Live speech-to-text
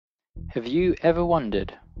Have you ever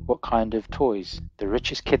wondered what kind of toys the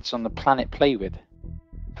richest kids on the planet play with?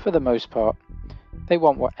 For the most part, they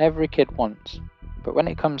want what every kid wants, but when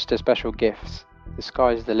it comes to special gifts, the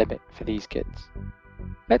sky's the limit for these kids.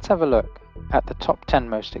 Let's have a look at the top 10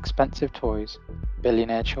 most expensive toys for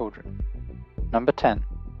billionaire children. Number 10.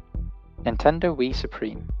 Nintendo Wii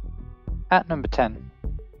Supreme. At number 10,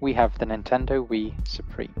 we have the Nintendo Wii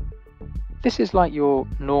Supreme. This is like your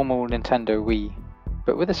normal Nintendo Wii,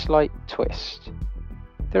 but with a slight twist.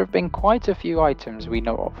 There have been quite a few items we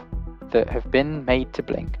know of that have been made to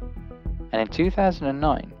blink, and in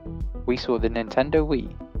 2009 we saw the Nintendo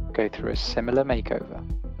Wii go through a similar makeover.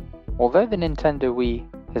 Although the Nintendo Wii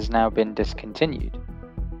has now been discontinued,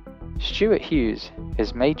 Stuart Hughes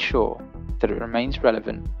has made sure that it remains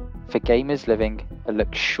relevant for gamers living a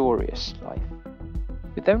luxurious life.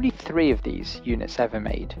 With only 3 of these units ever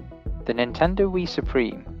made, the Nintendo Wii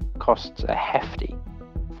Supreme costs a hefty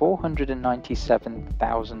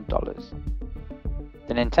 $497,000.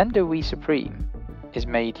 The Nintendo Wii Supreme is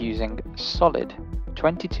made using solid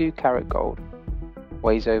 22 karat gold,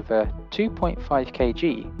 weighs over 2.5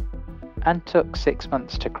 kg, and took 6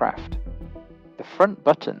 months to craft. The front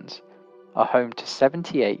buttons are home to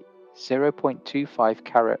 78 0.25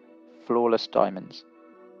 carat flawless diamonds,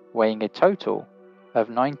 weighing a total of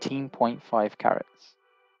 19.5 carats.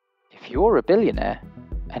 If you're a billionaire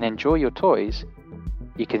and enjoy your toys,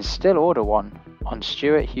 you can still order one on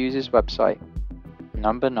Stuart Hughes' website.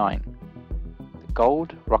 Number 9. The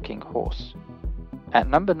Gold Rocking Horse. At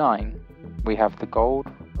number 9, we have the Gold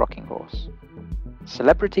Rocking Horse.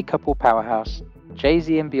 Celebrity couple powerhouse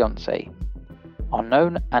Jay-Z and Beyonce are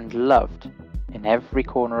known and loved in every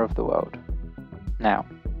corner of the world. Now,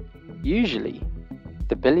 usually,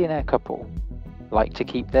 the billionaire couple like to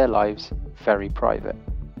keep their lives very private.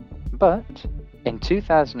 But in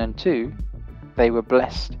 2002, they were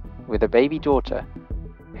blessed with a baby daughter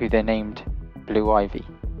who they named Blue Ivy.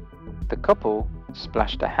 The couple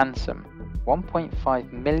splashed a handsome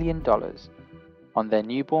 $1.5 million on their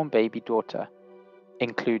newborn baby daughter,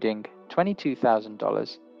 including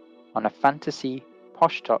 $22,000 on a fantasy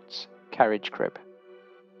Posh Tots carriage crib.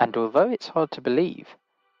 And although it's hard to believe,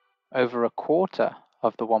 over a quarter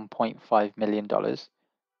of the $1.5 million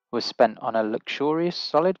was spent on a luxurious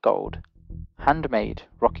solid gold, handmade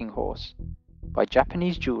rocking horse by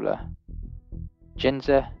Japanese jeweler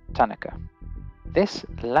Ginza Tanaka. This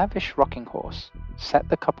lavish rocking horse set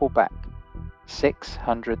the couple back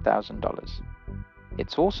 $600,000.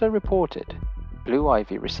 It's also reported Blue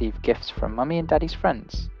Ivy received gifts from Mummy and Daddy's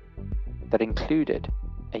friends that included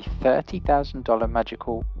a $30,000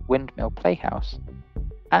 magical windmill playhouse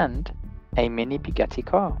and a mini Bugatti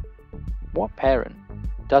car. What parent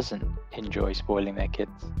doesn't enjoy spoiling their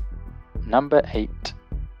kids? Number 8.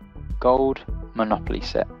 Gold Monopoly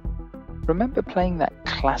Set. Remember playing that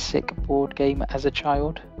classic board game as a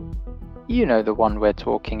child? You know the one we're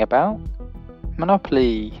talking about.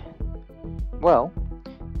 Monopoly. Well,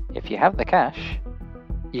 if you have the cash,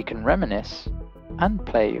 you can reminisce and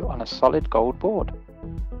play on a solid gold board.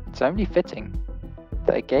 It's only fitting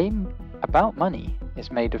that a game about money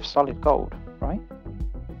is made of solid gold, right?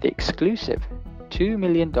 The exclusive $2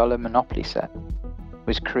 million Monopoly set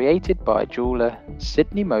was created by jeweler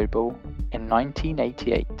Sidney Mobile in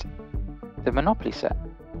 1988. The Monopoly set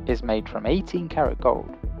is made from 18 karat gold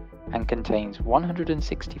and contains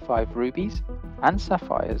 165 rubies and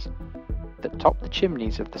sapphires that top the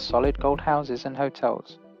chimneys of the solid gold houses and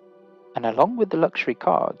hotels. And along with the luxury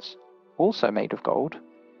cards, also made of gold,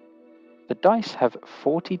 the dice have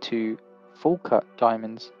 42 full-cut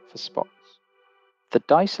diamonds for spots. The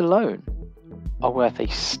dice alone are worth a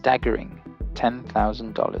staggering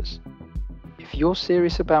 $10,000. If you're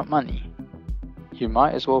serious about money, you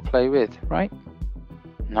might as well play with, right?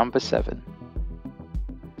 Number 7.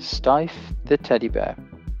 Stife the Teddy Bear,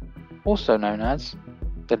 also known as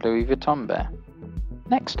the Louis Vuitton Bear.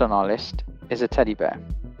 Next on our list is a teddy bear.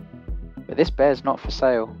 But this bear's not for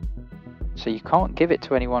sale, so you can't give it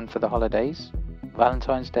to anyone for the holidays,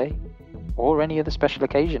 Valentine's Day, or any other special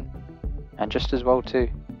occasion. And just as well too.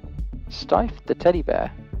 Stife the Teddy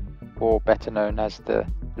Bear, or better known as the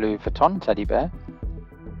Louis Vuitton Teddy Bear,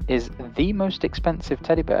 is the most expensive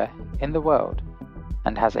teddy bear in the world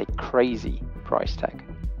and has a crazy price tag.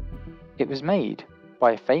 It was made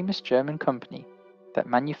by a famous German company that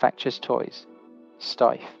manufactures toys,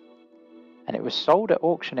 Stife, and it was sold at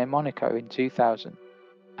auction in Monaco in 2000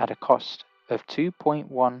 at a cost of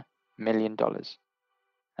 $2.1 million.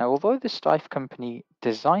 Now, although the Stife company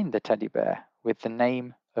designed the teddy bear with the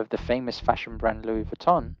name of the famous fashion brand Louis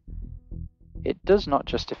Vuitton, it does not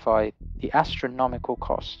justify the astronomical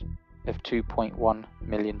cost of $2.1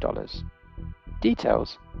 million.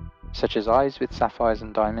 Details, such as eyes with sapphires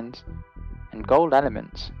and diamonds, and gold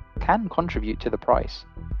elements, can contribute to the price,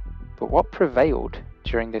 but what prevailed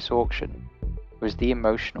during this auction was the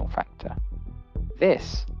emotional factor.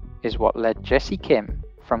 This is what led Jesse Kim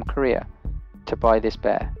from Korea to buy this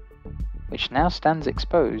bear, which now stands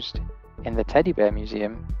exposed in the Teddy Bear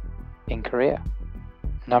Museum in Korea.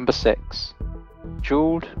 Number 6.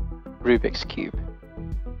 Jeweled Rubik's Cube.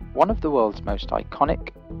 One of the world's most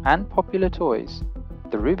iconic and popular toys,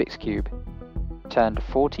 the Rubik's Cube, turned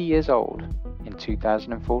 40 years old in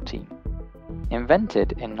 2014.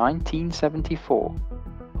 Invented in 1974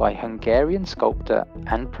 by Hungarian sculptor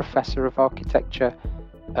and professor of architecture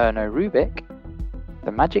Erno Rubik,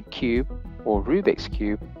 the Magic Cube, or Rubik's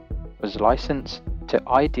Cube, was licensed to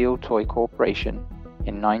Ideal Toy Corporation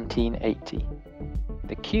in 1980.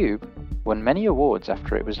 The cube won many awards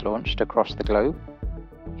after it was launched across the globe,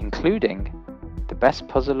 including the Best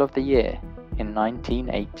Puzzle of the Year in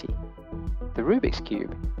 1980. The Rubik's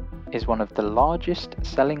Cube is one of the largest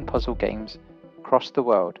selling puzzle games across the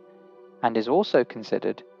world and is also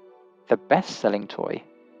considered the best-selling toy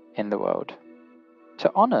in the world.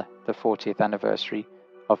 To honor the 40th anniversary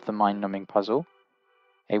of the mind-numbing puzzle,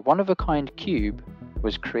 a one-of-a-kind cube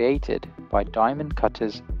was created by Diamond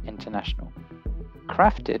Cutters International.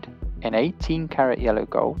 Crafted in 18-karat yellow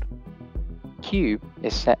gold, cube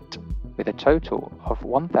is set with a total of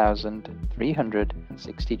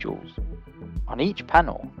 1,360 jewels. On each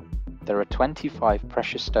panel, there are 25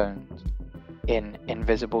 precious stones in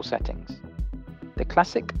invisible settings. The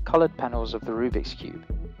classic colored panels of the Rubik's Cube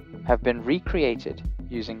have been recreated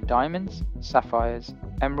using diamonds, sapphires,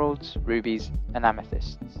 emeralds, rubies, and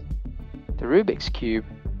amethysts. The Rubik's Cube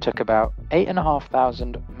took about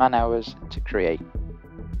 8,500 man-hours to create.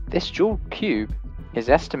 This jeweled cube is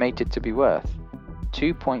estimated to be worth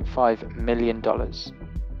 $2.5 million.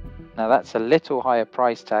 Now that's a little higher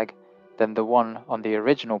price tag than the one on the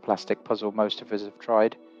original plastic puzzle most of us have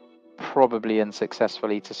tried, probably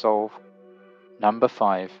unsuccessfully, to solve. Number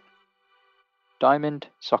 5. Diamond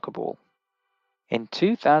Soccer Ball. In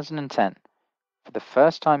 2010, for the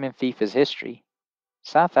first time in FIFA's history,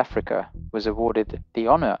 South Africa was awarded the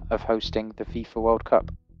honor of hosting the FIFA World Cup.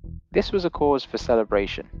 This was a cause for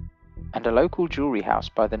celebration, and a local jewelry house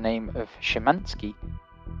by the name of Szymanski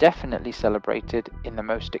definitely celebrated in the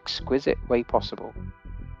most exquisite way possible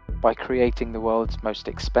by creating the world's most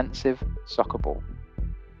expensive soccer ball.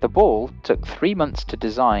 The ball took 3 months to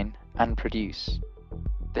design and produce.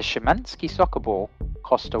 The Szymanski soccer ball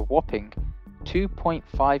cost a whopping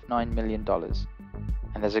 $2.59 million,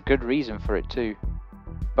 and there's a good reason for it too.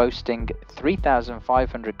 Boasting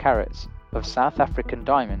 3,500 carats of South African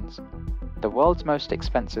diamonds, the world's most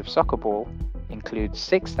expensive soccer ball includes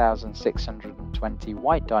 6,620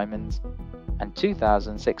 white diamonds and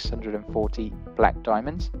 2,640 black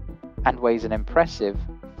diamonds, and weighs an impressive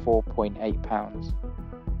 4.8 pounds.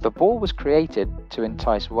 The ball was created to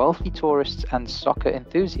entice wealthy tourists and soccer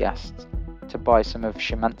enthusiasts to buy some of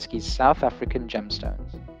Szymanski's South African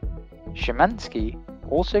gemstones. Szymanski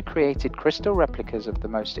also created crystal replicas of the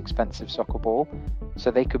most expensive soccer ball so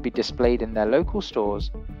they could be displayed in their local stores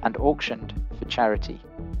and auctioned for charity.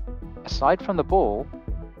 Aside from the ball,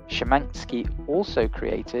 Szymanski also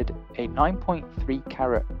created a 9.3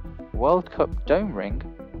 carat World Cup dome ring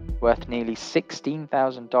worth nearly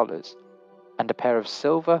 $16,000 and a pair of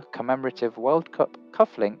silver commemorative World Cup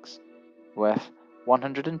cufflinks worth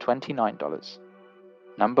 $129.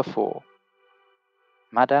 Number 4.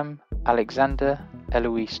 Madame Alexander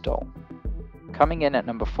Eloise doll. Coming in at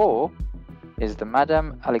number 4 is the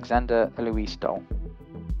Madame Alexander Eloise doll.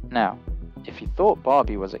 Now, if you thought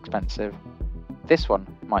Barbie was expensive, this one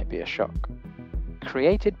might be a shock.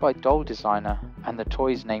 Created by doll designer and the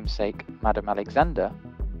toy's namesake Madame Alexander,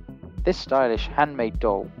 this stylish handmade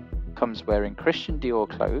doll comes wearing Christian Dior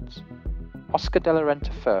clothes, Oscar de la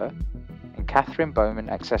Renta fur, and Catherine Bowman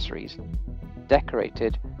accessories,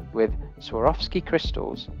 decorated with Swarovski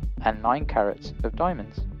crystals and 9 carats of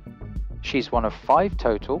diamonds. She's one of 5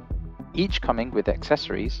 total, each coming with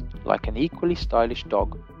accessories like an equally stylish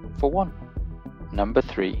dog for one. Number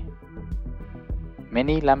 3.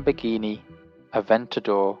 Mini Lamborghini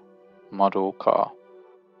Aventador model car.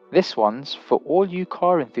 This one's for all you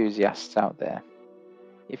car enthusiasts out there.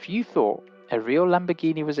 If you thought a real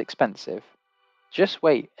Lamborghini was expensive, just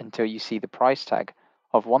wait until you see the price tag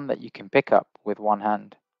of one that you can pick up with one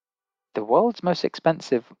hand. The world's most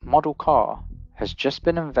expensive model car has just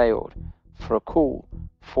been unveiled for a cool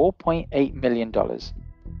 $4.8 million,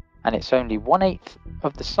 and it's only 1/8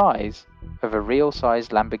 of the size of a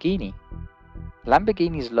real-sized Lamborghini.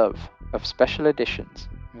 Lamborghini's love of special editions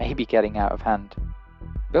may be getting out of hand.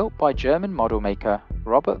 Built by German model maker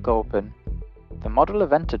Robert Gulpen, the model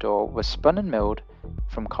Aventador was spun and milled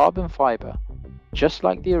from carbon fiber, just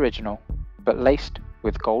like the original, but laced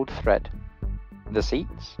with gold thread. The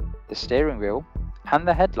seats, the steering wheel, and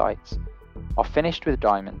the headlights are finished with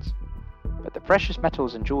diamonds, but the precious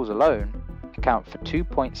metals and jewels alone account for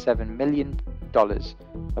 $2.7 million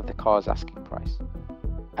of the car's asking price.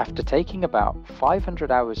 After taking about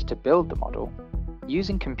 500 hours to build the model,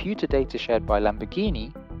 using computer data shared by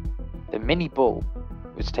Lamborghini, the Mini Bull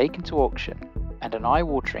was taken to auction and an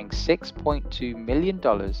eye-watering $6.2 million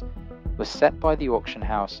was set by the auction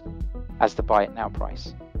house as the buy it now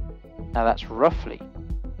price. Now that's roughly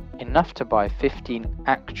enough to buy 15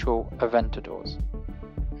 actual Aventadors.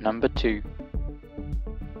 Number 2.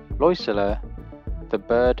 Loiseler, the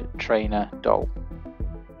bird trainer doll.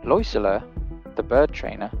 Loiseler, the bird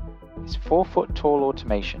trainer, is 4-foot tall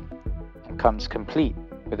automation and comes complete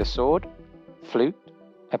with a sword, flute,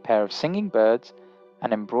 a pair of singing birds,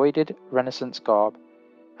 an embroidered Renaissance garb,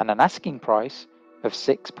 and an asking price of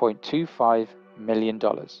 $6.25 million.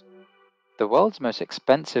 The world's most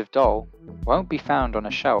expensive doll won't be found on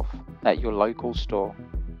a shelf at your local store.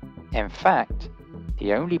 In fact,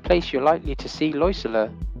 the only place you're likely to see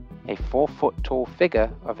Loiseler, a 4-foot tall figure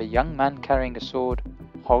of a young man carrying a sword,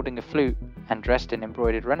 holding a flute, and dressed in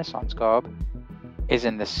embroidered Renaissance garb, is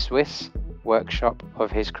in the Swiss workshop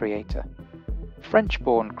of his creator.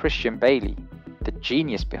 French-born Christian Bailey, the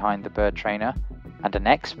genius behind the bird trainer and an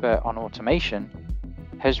expert on automation,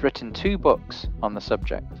 has written 2 books on the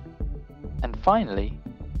subject. And finally,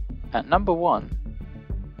 at number 1,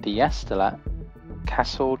 the Astolat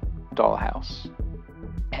Castle Dollhouse.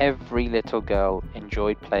 Every little girl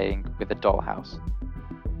enjoyed playing with a dollhouse.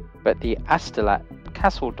 But the Astolat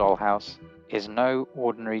Castle Dollhouse is no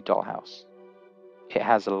ordinary dollhouse. It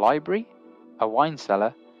has a library, a wine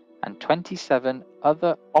cellar, and 27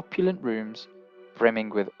 other opulent rooms brimming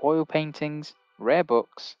with oil paintings, rare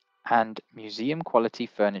books, and museum-quality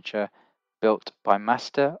furniture built by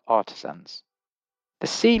master artisans. The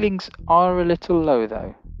ceilings are a little low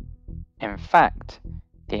though. In fact,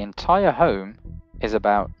 the entire home is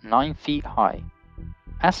about 9 feet high.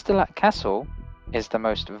 Astolat Castle is the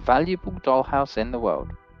most valuable dollhouse in the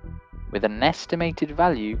world, with an estimated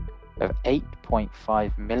value of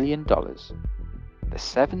 $8.5 million. The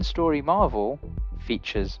 7-story marvel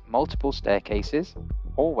features multiple staircases,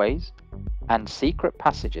 hallways, and secret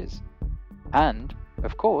passages, and,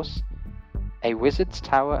 of course, a wizard's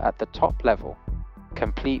tower at the top level,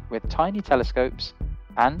 complete with tiny telescopes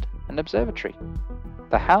and an observatory.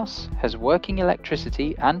 The house has working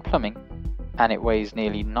electricity and plumbing, and it weighs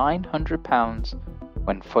nearly 900 pounds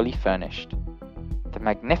when fully furnished. The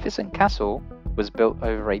magnificent castle was built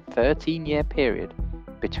over a 13-year period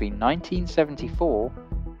between 1974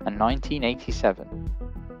 and 1987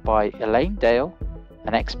 by Elaine Dale,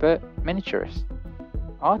 an expert miniaturist.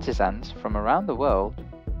 Artisans from around the world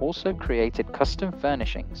also created custom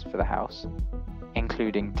furnishings for the house,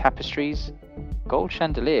 including tapestries, gold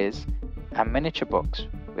chandeliers, and miniature books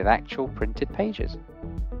with actual printed pages.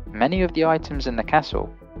 Many of the items in the castle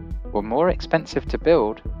were more expensive to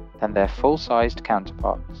build than their full-sized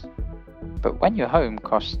counterparts. But when your home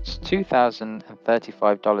costs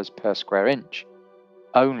 $2,035 per square inch,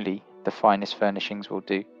 only the finest furnishings will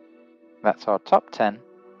do. That's our top 10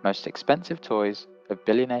 most expensive toys of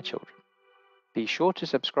billionaire children. Be sure to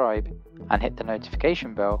subscribe and hit the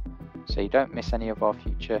notification bell so you don't miss any of our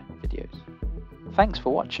future videos. Thanks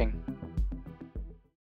for watching.